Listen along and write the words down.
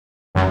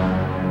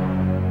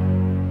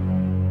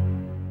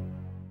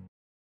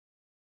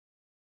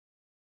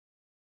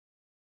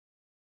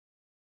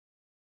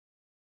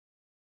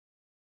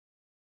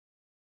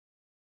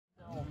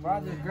Bro, I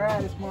just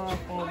grabbed this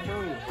motherfucker,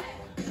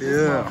 dude.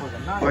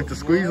 Yeah. Like the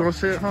squeeze on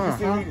shit, huh?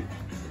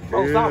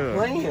 Bro, stop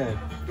playing.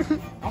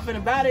 I'm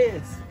finna buy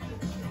this.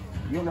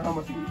 You don't know how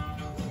much you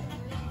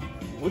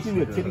what you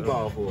need a titty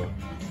ball for?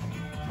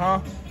 Huh?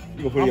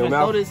 You gonna put it in your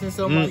mouth? I'm gonna throw this in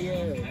somebody's ass,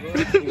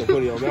 bro. You gonna put it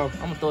in your mouth?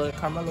 I'm gonna throw it at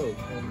Carmelo.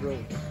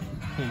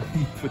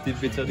 Put this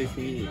bitch on his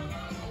head.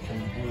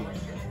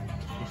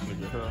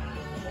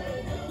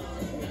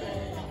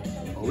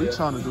 Oh, we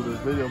trying to do this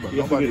video, but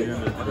nobody in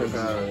this.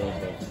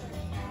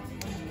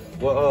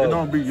 Well, it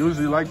don't be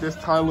usually like this,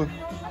 Tyler.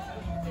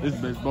 This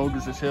bitch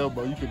bogus as hell,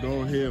 but you can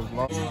go ahead and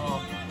vlog.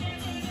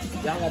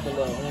 Y'all got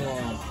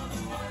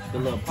the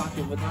little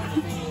pocket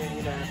vagina thing,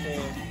 you know what I'm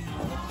saying?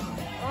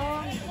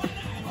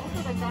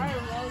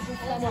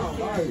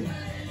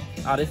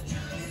 Oh, this.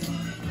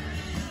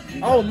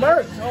 Oh,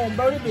 merch. Oh,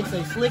 bro, this bitch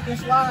say slick and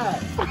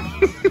slide.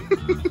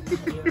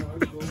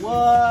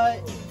 What?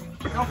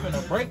 I'm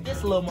finna break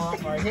this little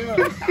motherfucker right here.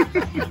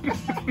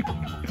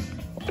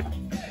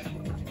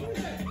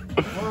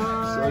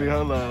 Sorry,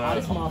 hold on. Oh,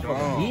 this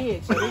motherfucker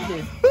big. So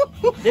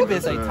this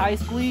bitch say tight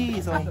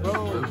squeeze on, bro.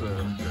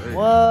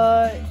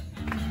 What?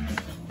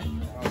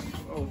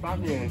 oh, stop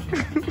there.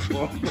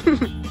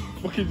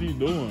 What is he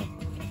doing?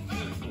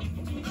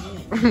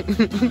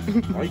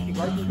 Why you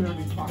doing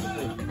these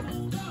pockets?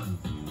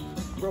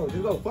 Bro,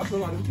 just go fuck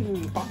somebody. What you need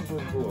these pockets for?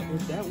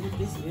 Is that what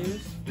this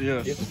is?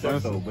 Yeah, it's a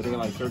though, but they're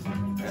like turkey.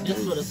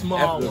 This for the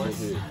small ones.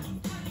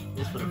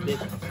 This for the big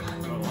ones.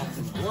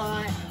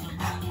 What?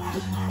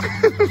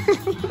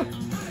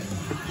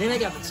 Then they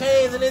got the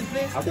chains in this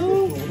bitch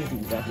too.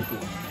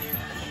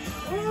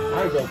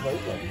 I ain't gonna play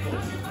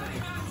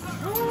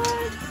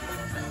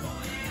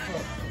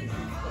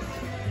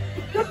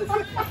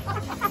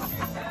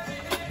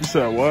You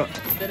said what?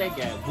 Then they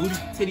got booty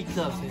titty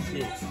cups and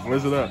shit.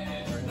 Where's it at?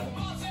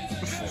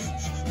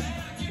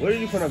 What are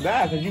you finna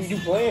buy? Cause you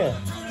playing.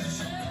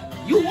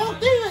 You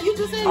walked in. You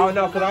just said. Oh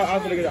no, cause I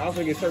was gonna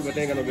get shirt, but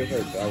they ain't got no good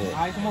shirt. So all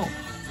right, come on.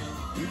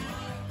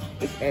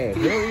 This ass.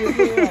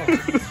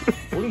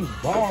 What are these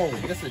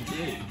balls? That's a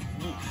dick.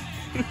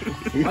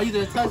 Why you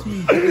didn't touch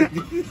me?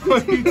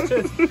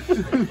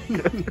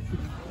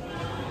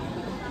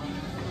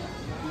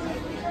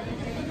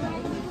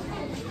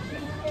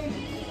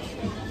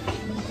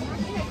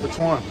 Which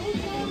one?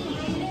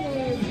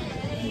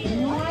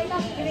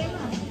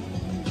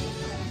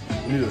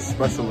 You need a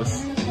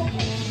specialist.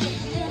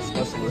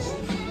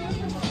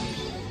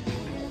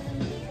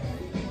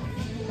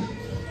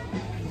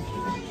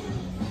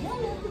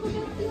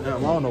 Damn, I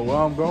don't know where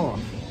I'm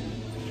going.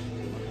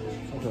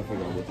 I'm trying to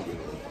figure out what to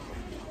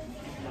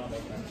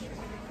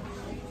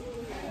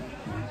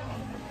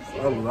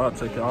do. I'll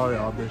take all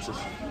y'all bitches.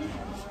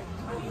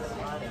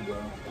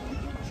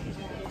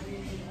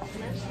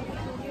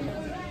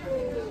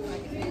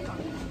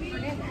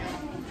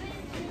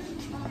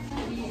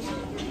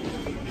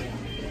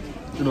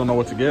 You don't know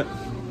what to get?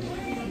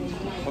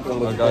 I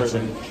got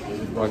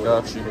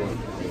you.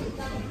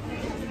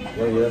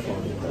 Yeah.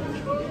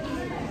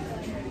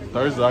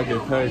 Thursday, I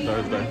get paid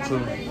Thursday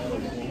too.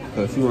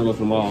 Cause she wanna go to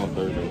the mall on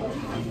Thursday.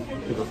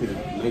 She go see the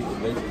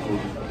latest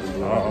movie.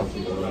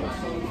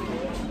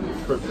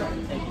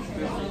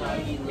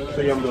 So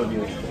yeah, I'm doing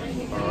this.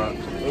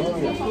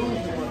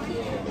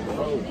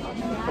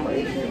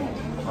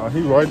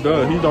 He right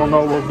there. He don't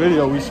know what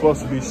video we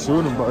supposed to be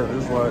shooting, but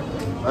it's like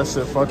that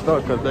shit fucked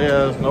up because they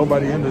ass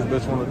nobody in this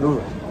bitch want to do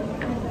it.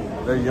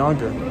 They're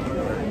younger,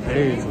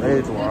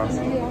 age-wise.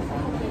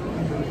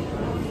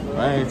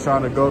 I ain't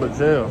trying to go to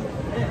jail.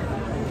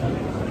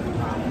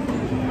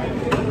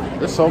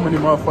 There's so many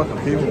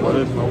motherfucking people, but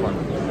there's nobody.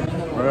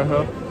 Right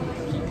here.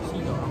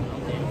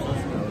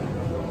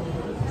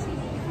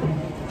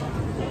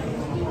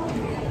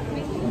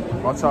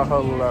 Watch out her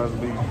little ass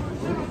be.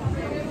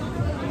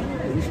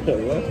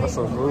 That's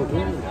so rude.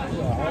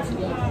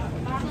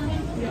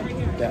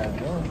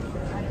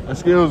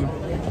 Excuse me.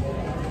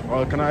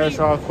 Can I ask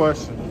y'all a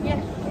question?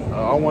 Yeah.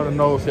 I want to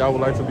know if y'all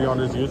would like to be on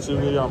this YouTube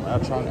video.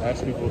 I'm trying to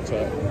ask people to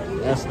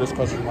answer this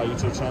question on my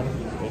YouTube channel.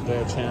 Is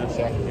there a chance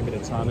y'all can give me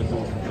the time to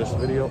do this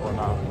video or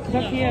not?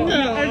 Fuck you.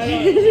 No.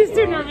 Okay, he's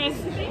too nervous.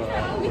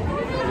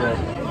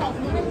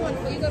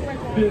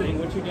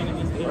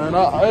 Man,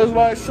 it's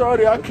like,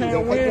 shorty, I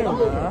can't win,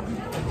 man.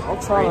 I'm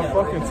trying to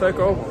fucking take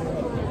over.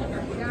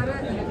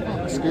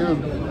 Excuse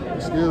me.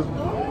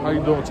 How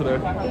you doing today?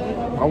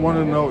 I want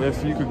to know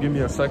if you could give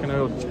me a second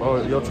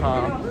of your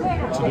time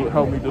to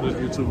help me do this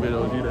YouTube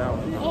video. You down?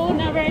 Oh,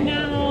 not right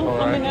now. All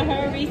right. I'm in a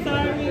hurry,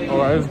 sorry. All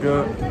right, it's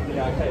good.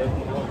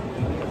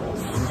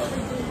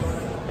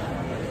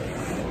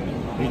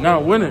 You're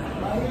not winning.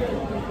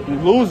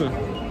 You're losing.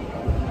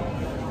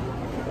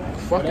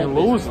 Fucking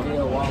losing.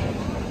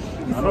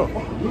 I know.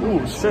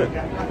 Ooh, shit.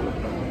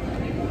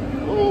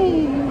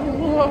 Ooh.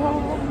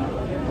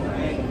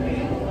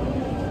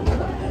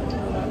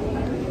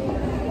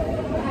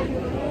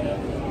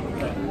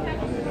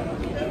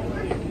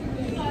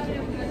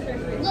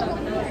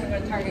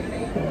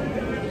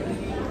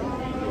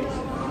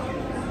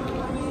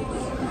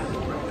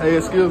 Hey,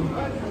 excuse me.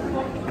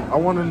 I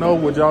want to know,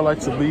 would y'all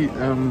like to be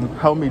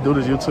help me do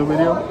this YouTube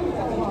video?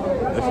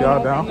 If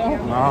y'all down?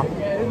 Nah.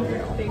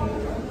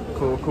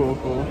 Cool.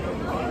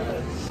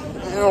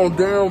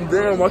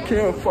 Damn. I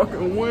can't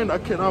fucking win. I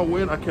cannot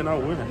win.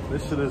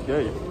 This shit is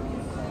gay.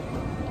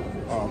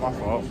 Oh, my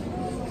fault.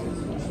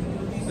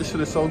 This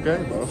shit is so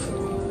gay, bro.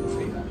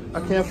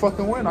 I can't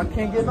fucking win. I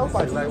can't get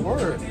nobody. Like,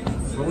 word.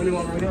 But when you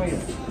want to tell you?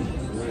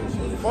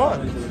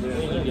 Fuck.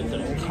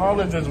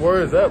 College is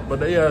where it's at, but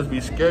they ass be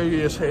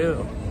scary as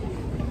hell.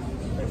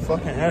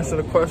 Fucking answer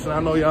the question. I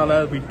know y'all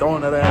ass be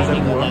throwing that ass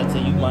everywhere.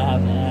 You might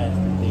have to ask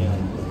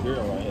the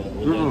girl right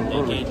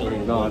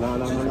here. No.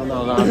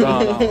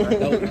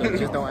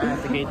 Just don't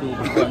ask the gay dude.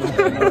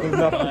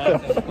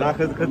 Nah,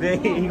 cause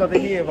then he gonna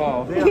think he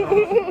involved. Yeah.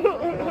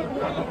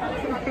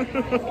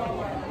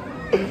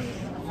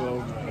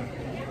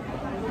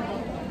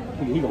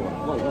 He gonna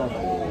what?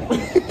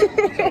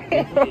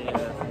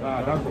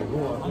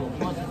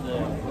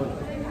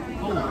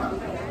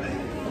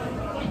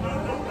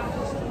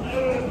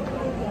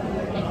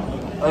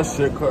 That's That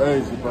shit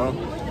crazy, bro.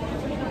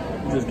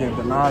 Just getting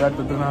denied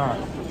after denied.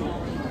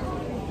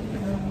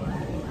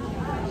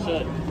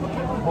 Shit.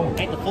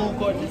 Ain't the food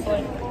court just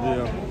like?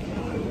 Yeah.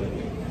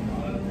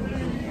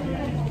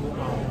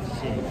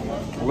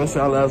 Unless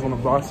y'all ass wanna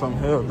block some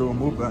hell, do a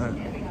mukbang.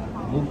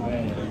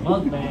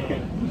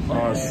 Mukbang.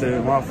 Oh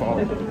shit, my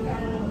fault.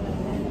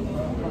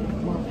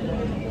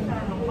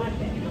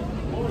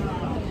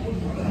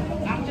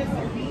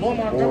 Well,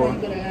 my grandma, you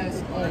could have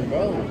asked, bro.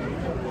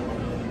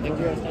 That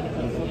girl standing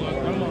for my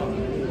grandma.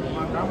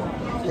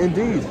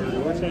 Indeed.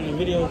 What kind of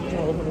video? What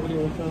kind of video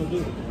you trying to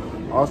do?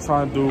 I was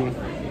trying to do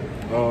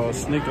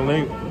sneak a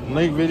link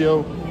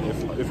video.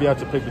 If you had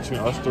to pick between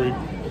us three,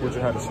 which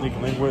you had to sneak a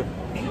link with.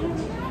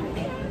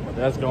 But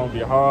that's gonna be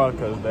hard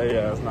because they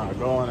ass not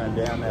going, and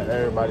damn that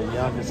everybody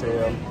young as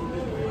hell.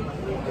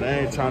 They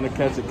ain't trying to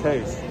catch a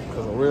case.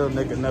 Cause a real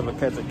nigga never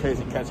catch a case.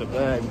 He catch a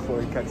bag before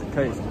he catch a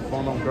case.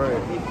 Phone on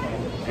grade.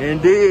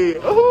 Indeed.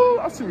 Ooh,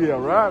 I should be a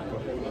rapper.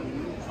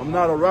 I'm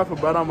not a rapper,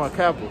 but I'm a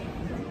capper.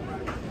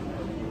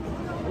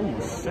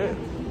 Ooh, shit.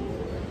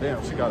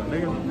 Damn, she got a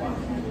nigga.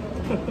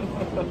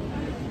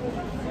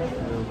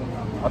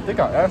 I think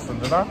I asked him,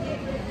 did I?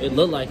 It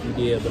looked like you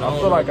did, but I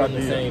feel like I the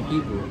did. same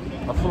people.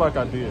 I feel like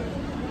I did.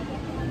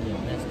 Yeah,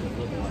 that's the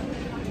good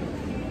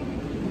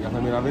one. Y'all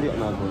heard me in our video?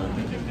 No, bro.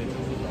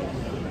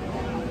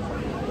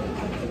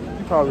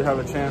 You probably have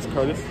a chance,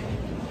 Curtis.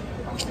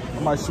 I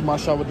might shoot my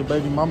shot with the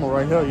baby mama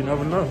right here. You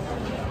never know.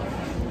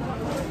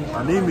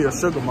 I need me a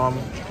sugar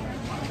mama.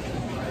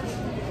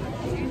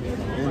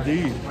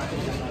 Indeed.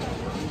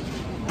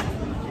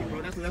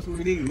 Bro, that's what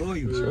we need,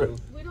 loyal. Sure.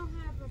 We don't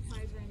have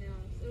replies right now,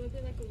 so it would be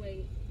like a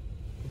wait.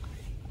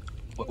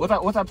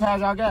 What's our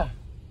pads y'all got?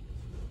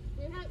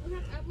 We have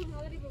Apple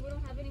Holiday, but we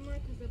don't have any more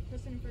because the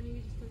person in front of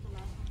you just took the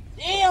last one.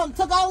 Damn,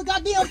 took all the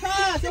goddamn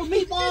pies. It was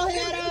meatball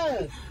head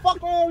ass.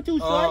 Fuck wrong with you,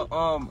 shorty?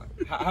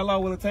 How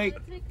long will it take?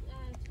 It'll take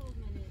 12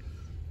 minutes.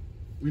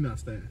 We not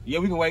staying. Yeah,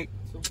 we can wait.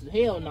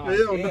 Hell no.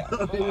 Hell Yeah.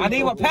 no. I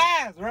need my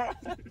pads, bro. We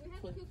have cookies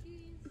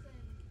and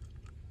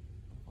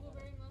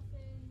blueberry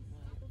muffins,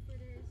 apple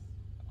fritters,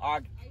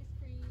 ice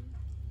cream.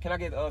 Can I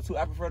get 2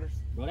 apple fritters?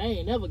 Bro, they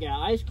ain't never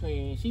got ice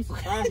cream. She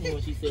surprised me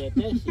when she said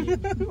that shit.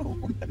 So it'll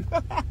be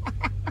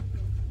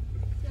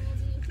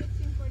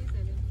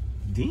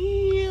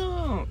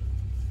 $15.47.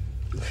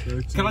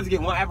 Damn. Can I just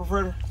get 1 apple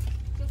fritter?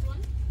 Just one?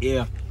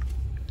 Yeah.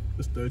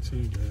 It's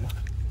 13, man.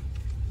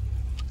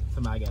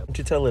 Somebody got it. Don't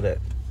you tell her that?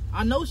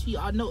 I know,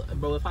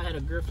 bro, if I had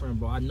a girlfriend,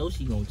 bro, I know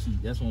she gonna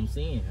cheat. That's what I'm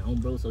saying,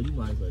 bro. So you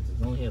might as well just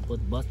go ahead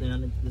and bust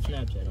down the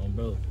Snapchat on,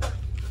 bro.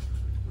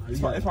 It's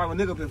probably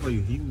a nigga up here for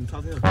you. You can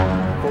talk to him.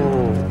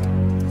 Oh.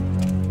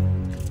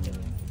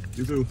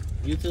 You too.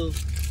 You too.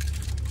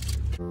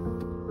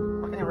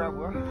 I can't rap,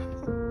 bro.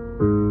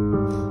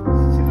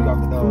 She got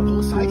me down.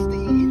 Oh,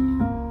 shiesty.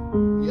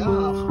 Yeah.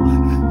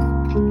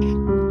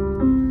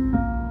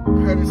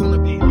 Curtis on the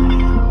beat.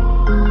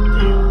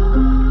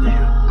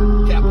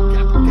 Damn. Kappa.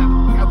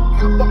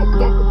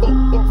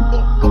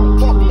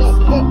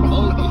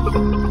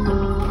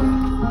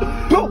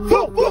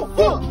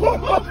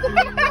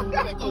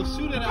 Go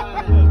shoot it out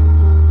of here.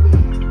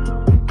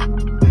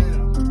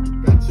 Damn.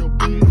 Got your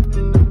bitch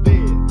in the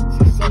bed.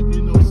 She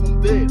sucking on some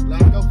dick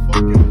like a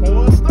fucking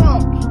porn star.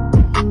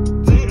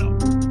 Damn.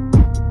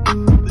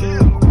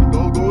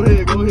 Go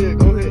ahead.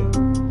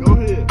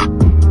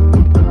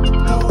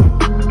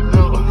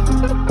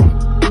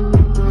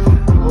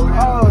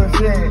 Oh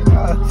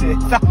shit.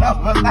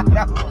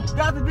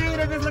 Got the beard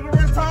that bitch looking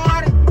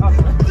retarded.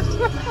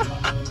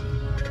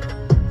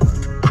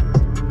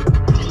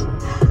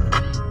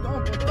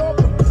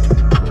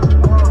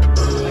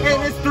 Hey,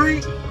 this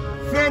 3,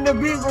 fin the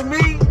beat with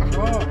me.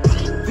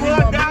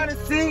 Pull down the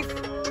seat,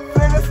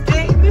 fin the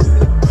skate.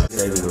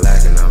 They be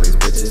lacking all these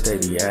bitches, they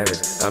be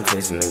average. I'm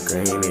chasing the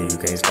green and you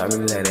can't stop me,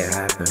 let it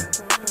happen.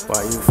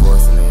 Why you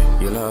forcing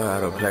it? You know how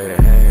to play the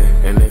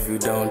hand. And if you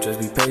don't, just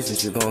be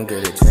patient, you gon'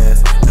 get a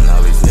chance. And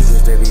all these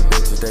niggas, they be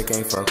bitches, they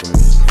can't fuck with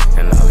me.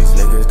 And all these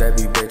niggas, they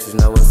be bitches.